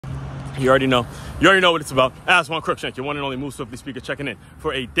You already know what it's about. Aswand Cruickshank, your one and only Move Swiftly speaker, checking in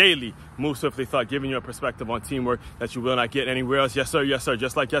for a daily Move Swiftly thought, giving you a perspective on teamwork that you will not get anywhere else. Yes, sir. Yes, sir.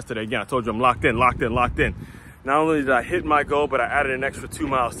 Just like yesterday. Again, I told you I'm locked in. Not only did I hit my goal, but I added an extra 2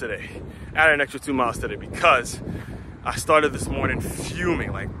 miles today. Because I started this morning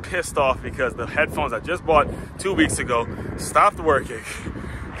fuming, like pissed off because the headphones I just bought 2 weeks ago stopped working.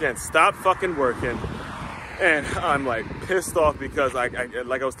 Again, stopped fucking working. And I'm like pissed off because like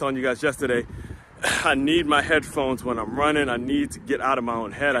I was telling you guys yesterday, I need my headphones when I'm running. I need to get out of my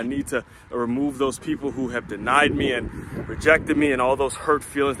own head. I need to remove those people who have denied me and rejected me and all those hurt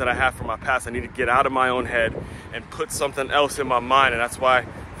feelings that I have from my past. I need to get out of my own head and put something else in my mind. And that's why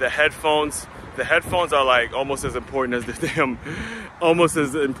the headphones are like almost as important as the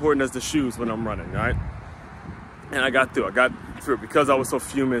shoes when I'm running, all right? And I got through because I was so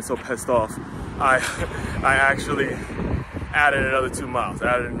fuming, so pissed off. I actually added another 2 miles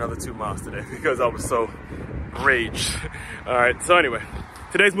today because I was so raged. All right, so anyway,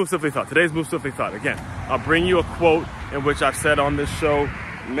 today's Move Swiftly thought. Again, I'll bring you a quote in which I've said on this show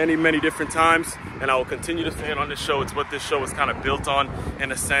many different times, and I will continue to say it on this show. It's what this show is kind of built on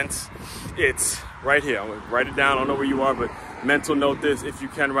in a sense. It's right here. I'm gonna write it down. I don't know where you are, but mental note this. If you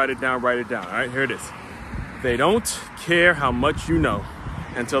can write it down, write it down. All right, here it is. They don't care how much you know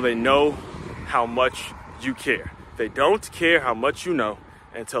until they know how much you care. They don't care how much you know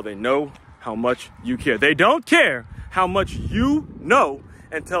until they know how much you care. They don't care how much you know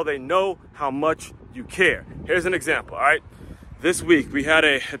until they know how much you care. Here's an example, all right? This week we had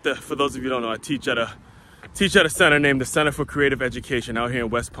for those of you who don't know, I teach at a center named the Center for Creative Education out here in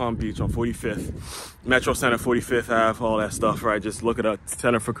West Palm Beach on 45th, Metro Center, 45th Ave, all that stuff, right? Just look it up,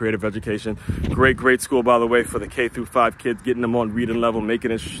 Center for Creative Education. Great school, by the way, for the K-5 kids, getting them on reading level,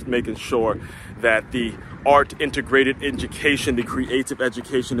 making sure that the art integrated education, the creative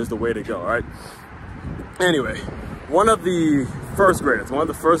education is the way to go, all right? Anyway, one of the first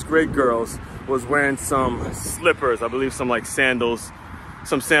grade girls was wearing some slippers, I believe some like sandals,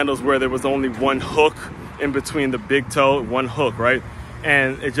 where there was only one hook in between the big toe, one hook, right?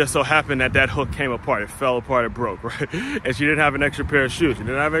 And it just so happened that hook came apart. It fell apart, it broke, right? And she didn't have an extra pair of shoes.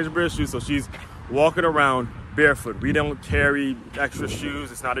 So she's walking around barefoot. We don't carry extra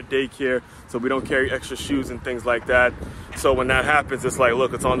shoes. It's not a daycare, so we don't carry extra shoes and things like that. So when that happens, it's like,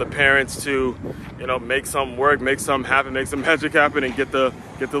 look, it's on the parents to, make something work, make something happen, make some magic happen, and get the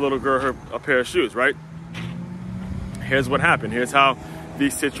little girl a pair of shoes, right? Here's what happened. Here's how the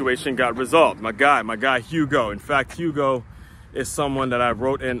situation got resolved. My guy Hugo. In fact, Hugo is someone that I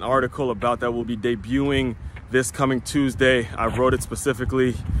wrote an article about that will be debuting this coming Tuesday. I wrote it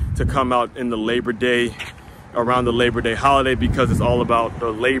specifically to come out in around the Labor Day holiday, because it's all about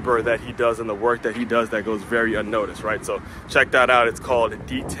the labor that he does and the work that he does that goes very unnoticed, right? So check that out. It's called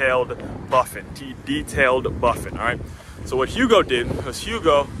Detailed Buffing, all right? So what Hugo did was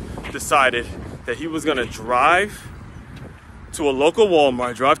Hugo decided that he was gonna drive to a local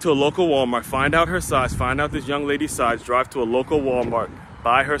Walmart, find out her size, find out this young lady's size, drive to a local Walmart,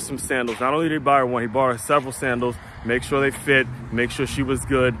 buy her some sandals. Not only did he buy her one, he bought her several sandals, make sure they fit, make sure she was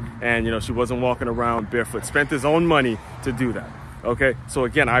good, and she wasn't walking around barefoot. Spent his own money to do that, okay? So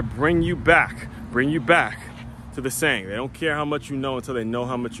again, I bring you back to the saying, they don't care how much you know until they know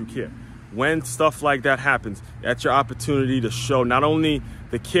how much you care. When stuff like that happens, that's your opportunity to show not only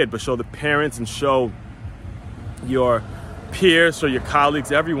the kid, but show the parents and show your peers, so your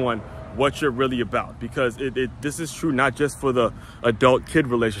colleagues, everyone, what you're really about. Because this is true not just for the adult-kid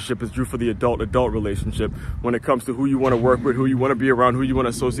relationship, it's true for the adult-adult relationship when it comes to who you want to work with, who you want to be around, who you want to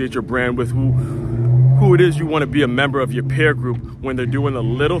associate your brand with, who it is you want to be a member of your peer group. When they're doing the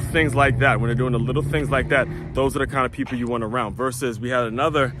little things like that, those are the kind of people you want around. Versus we had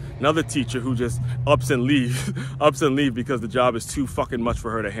another teacher who just ups and leaves because the job is too fucking much for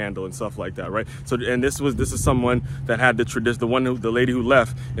her to handle and stuff like that, right? So, and this is someone that had the lady who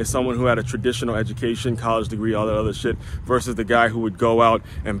left is someone who had a traditional education, college degree, all that other shit, versus the guy who would go out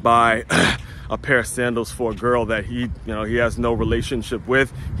and buy a pair of sandals for a girl that he has no relationship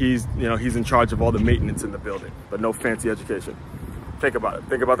with. He's in charge of all the maintenance in the building, but no fancy education. Think about it.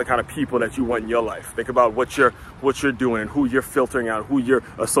 Think about the kind of people that you want in your life. Think about what you're doing and who you're filtering out, who you're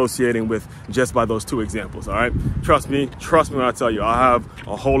associating with, just by those two examples, all right? Trust me when I tell you, I have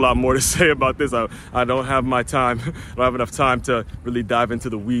a whole lot more to say about this. I don't have enough time to really dive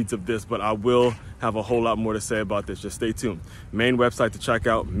into the weeds of this, but I will have a whole lot more to say about this. Just stay tuned. Main website to check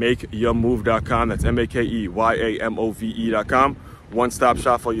out, makeyourmove.com. That's MakeYaMove.com. One-stop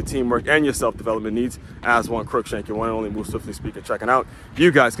shop for your teamwork and your self-development needs. Aswand Cruickshank, your one and only Move Swiftly speaker, checking out.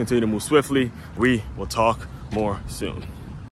 You guys continue to move swiftly. We will talk more soon.